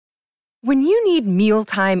When you need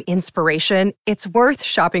mealtime inspiration, it's worth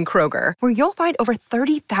shopping Kroger, where you'll find over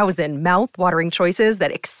 30,000 mouth-watering choices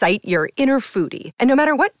that excite your inner foodie. And no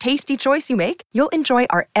matter what tasty choice you make, you'll enjoy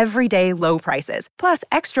our everyday low prices, plus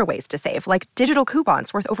extra ways to save, like digital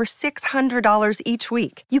coupons worth over $600 each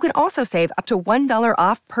week. You can also save up to $1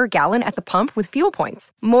 off per gallon at the pump with fuel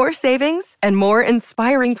points. More savings and more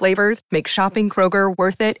inspiring flavors make shopping Kroger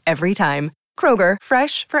worth it every time. Kroger,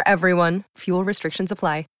 fresh for everyone. Fuel restrictions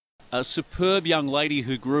apply. A superb young lady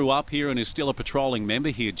who grew up here and is still a patrolling member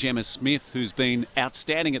here, Gemma Smith, who's been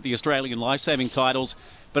outstanding at the Australian lifesaving titles.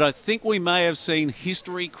 But I think we may have seen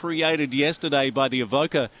history created yesterday by the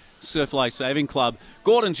Avoca Surf Life Saving Club.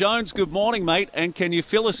 Gordon Jones, good morning, mate. And can you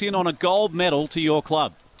fill us in on a gold medal to your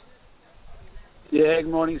club? Yeah, good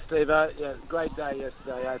morning, Steve. Yeah, great day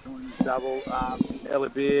yesterday, opening double. Ella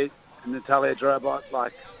Beard and Natalia Drobot,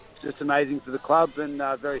 just amazing for the club and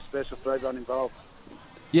very special for everyone involved.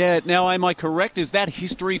 Yeah, now am I correct? Is that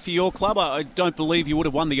history for your club? I don't believe you would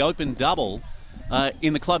have won the open double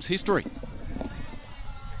in the club's history.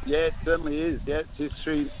 Yeah, it certainly is. Yeah, it's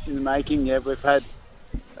history in the making. Yeah, we've had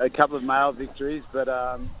a couple of male victories, but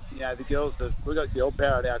the girls we've got girl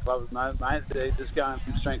power at our club at the moment, mate. They're just going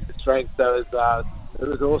from strength to strength. So it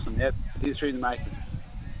was awesome. Yeah, history in the making.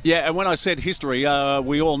 Yeah, and when I said history,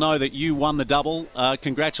 we all know that you won the double.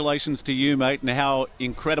 Congratulations to you, mate, and how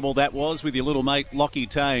incredible that was with your little mate, Lockie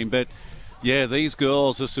Tame. But, yeah, these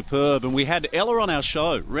girls are superb. And we had Ella on our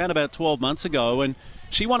show around about 12 months ago, and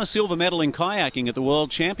she won a silver medal in kayaking at the World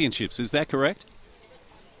Championships. Is that correct?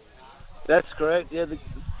 That's correct. Yeah,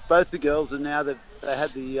 both the girls are now they had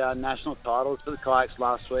the national titles for the kayaks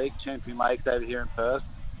last week, Champion Lakes over here in Perth.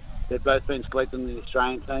 They've both been selected in the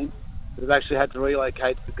Australian team. They've actually had to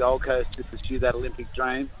relocate to the Gold Coast to pursue that Olympic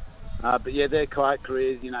dream. But yeah, their kayak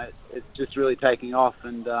careers, it's just really taking off,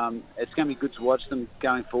 and it's going to be good to watch them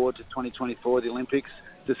going forward to 2024, the Olympics,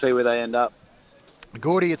 to see where they end up.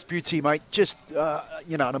 Gordy, it's beauty, mate. Just,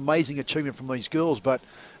 an amazing achievement from these girls. But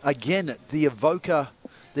again, the Avoca,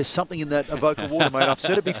 there's something in that Avoca water, mate. I've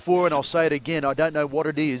said it before and I'll say it again. I don't know what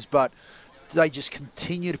it is, but they just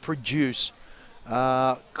continue to produce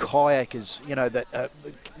kayakers,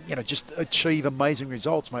 just achieve amazing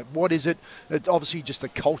results, mate. What is it? It's obviously just the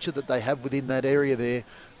culture that they have within that area there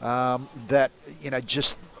that,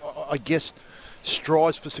 I guess,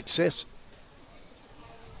 strives for success.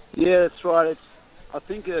 Yeah, that's right. I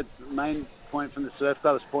think a main point from the Surf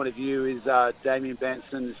Club's point of view is Damien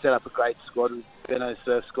Benson set up a great squad with Benno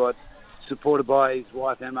Surf Squad, supported by his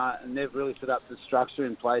wife Emma, and they've really set up the structure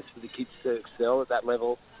in place for the kids to excel at that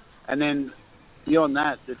level. And then beyond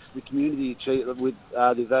that, it's the community with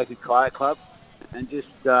the Avoca Kayak Club, and just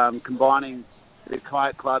combining the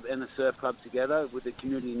Kayak Club and the Surf Club together with the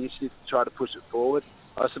community initiative to try to push it forward.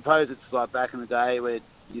 I suppose it's like back in the day where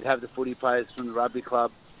you'd have the footy players from the rugby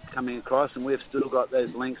club coming across, and we've still got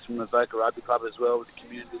those links from the Avoca Rugby Club as well, with the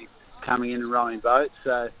community coming in and rowing boats.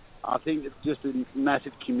 So I think it's just a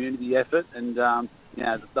massive community effort, and the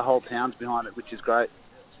whole town's behind it, which is great.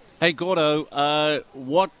 Hey, Gordo,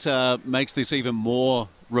 what makes this even more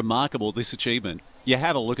remarkable, this achievement? You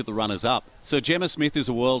have a look at the runners-up. So Gemma Smith is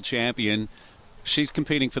a world champion. She's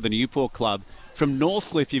competing for the Newport Club. From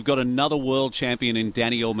Northcliffe, you've got another world champion in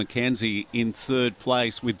Danielle McKenzie in third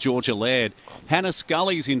place with Georgia Laird. Hannah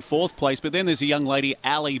Scully's in fourth place, but then there's a young lady,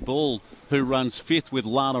 Ali Bull, who runs fifth with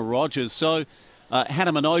Lana Rogers. So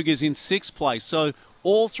Hannah Minogue's in sixth place. So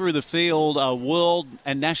all through the field are world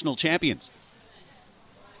and national champions.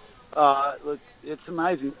 Look, it's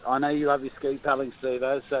amazing. I know you love your ski paddling, Steve,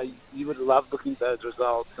 so you would love looking at those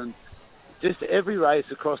results. And just every race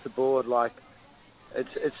across the board,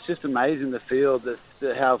 it's just amazing, the field,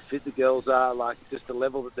 how fit the girls are, just the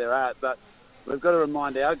level that they're at. But we've got to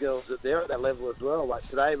remind our girls that they're at that level as well. Like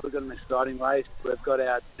today, we've got an exciting race. We've got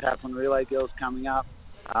our Taplin relay girls coming up.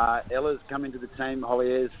 Ella's coming to the team.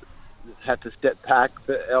 Holly has had to step back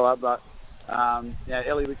for Ella, but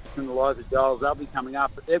Ellie Richardson and Eliza Giles, they'll be coming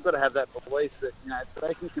up. But they've got to have that belief that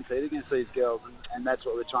they can compete against these girls, and that's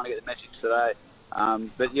what we're trying to get the message today.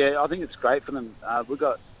 But yeah, I think it's great for them. We've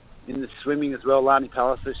got in the swimming as well, Lani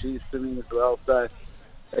Palliser, she's swimming as well. So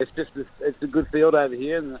it's a good field over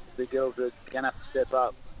here, and the girls are going to have to step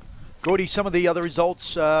up. Gordy, some of the other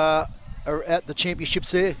results are at the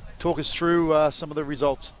championships there. Talk us through some of the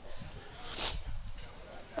results.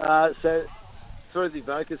 So through the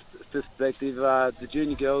Avoca's perspective, the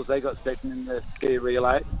junior girls, they got second in the ski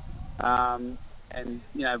relay. And,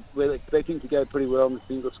 we're expecting to go pretty well in the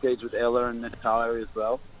single skis with Ella and Natalia as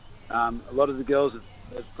well. A lot of the girls have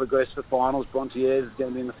progressed for finals. Brontier is going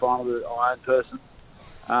to be in the final with Iron Person.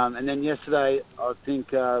 And then yesterday, I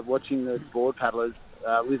think watching the board paddlers,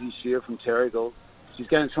 Lizzie Shear from Terrigal. She's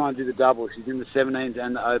going to try and do the double. She's in the 17s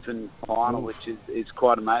and the Open final, which is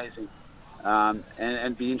quite amazing.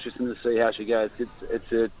 And be interesting to see how she goes.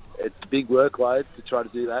 It's a big workload to try to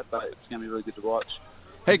do that, but it's going to be really good to watch.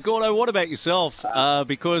 Hey, Gordo, what about yourself?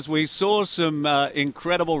 Because we saw some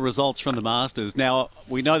incredible results from the Masters. Now,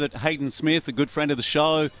 we know that Hayden Smith, a good friend of the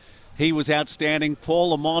show, he was outstanding.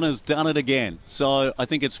 Paul Lamont has done it again. So I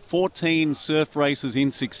think it's 14 surf races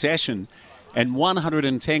in succession and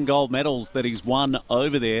 110 gold medals that he's won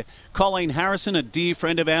over there. Colleen Harrison, a dear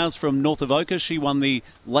friend of ours from North Avoca, she won the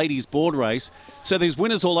ladies board race. So there's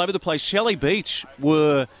winners all over the place. Shelley Beach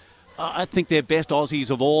were, I think, their best Aussies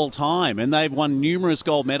of all time, and they've won numerous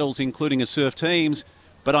gold medals, including a surf teams.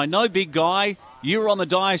 But I know, big guy, you were on the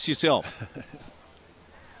dais yourself.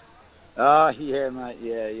 Yeah, mate.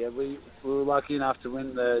 Yeah. We were lucky enough to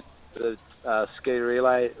win the ski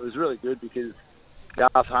relay. It was really good because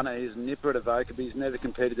Garth Hunter, he's a nipper at Avoca, but he's never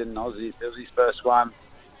competed in an Aussie. It was his first one,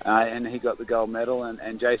 and he got the gold medal.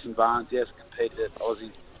 And Jason Barnes, he hasn't competed at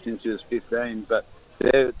Aussie since he was 15, but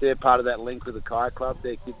they're part of that link with the kayak club.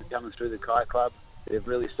 Their kids are coming through the kayak club. They've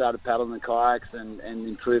really started paddling the kayaks and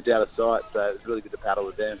improved out of sight, so it's really good to paddle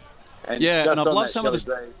with them. And yeah, and I've loved some of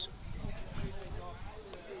the...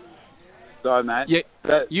 Sorry, mate.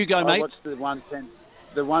 Yeah, you go, mate. I watched the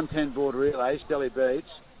 110 board relay, Shelley Beach.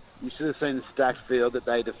 You should have seen the stacked field that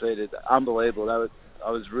they defeated. Unbelievable. I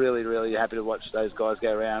was really, really happy to watch those guys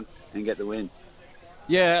go around and get the win.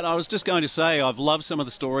 Yeah, and I was just going to say, I've loved some of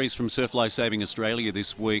the stories from Surf Life Saving Australia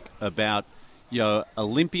this week about,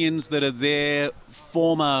 Olympians that are there,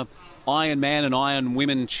 former Ironman and Iron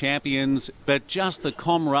Women champions, but just the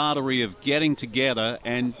camaraderie of getting together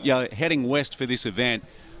and, heading west for this event,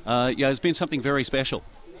 has been something very special.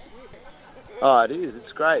 Oh, it is.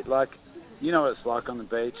 It's great. Like, you know what it's like on the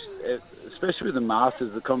beach, especially with the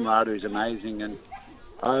Masters, the camaraderie is amazing. And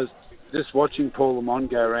I was just watching Paul Lamont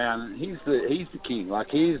go around, and he's the king. Like,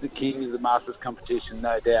 he is the king of the Masters competition,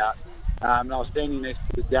 no doubt. And I was standing next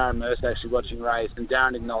to Darren Mercer actually watching race, and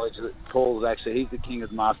Darren acknowledged that Paul is he's the king of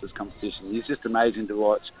the Masters competition. He's just amazing to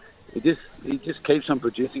watch. He just keeps on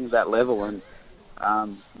producing at that level, and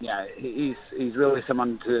he's really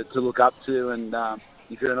someone to look up to. And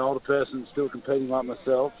if you're an older person still competing like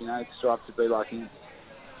myself, strive to be like him.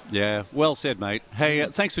 Yeah, well said, mate. Hey,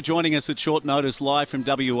 thanks for joining us at short notice live from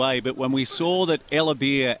WA. But when we saw that Ella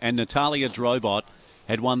Beer and Natalia Drobot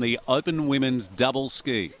had won the Open Women's Double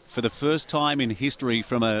Ski for the first time in history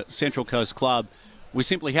from a Central Coast club, we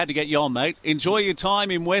simply had to get you on, mate. Enjoy your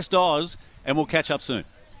time in West Oz, and we'll catch up soon.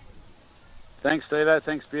 Thanks, Steve.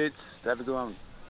 Thanks, Butts. Have a good one.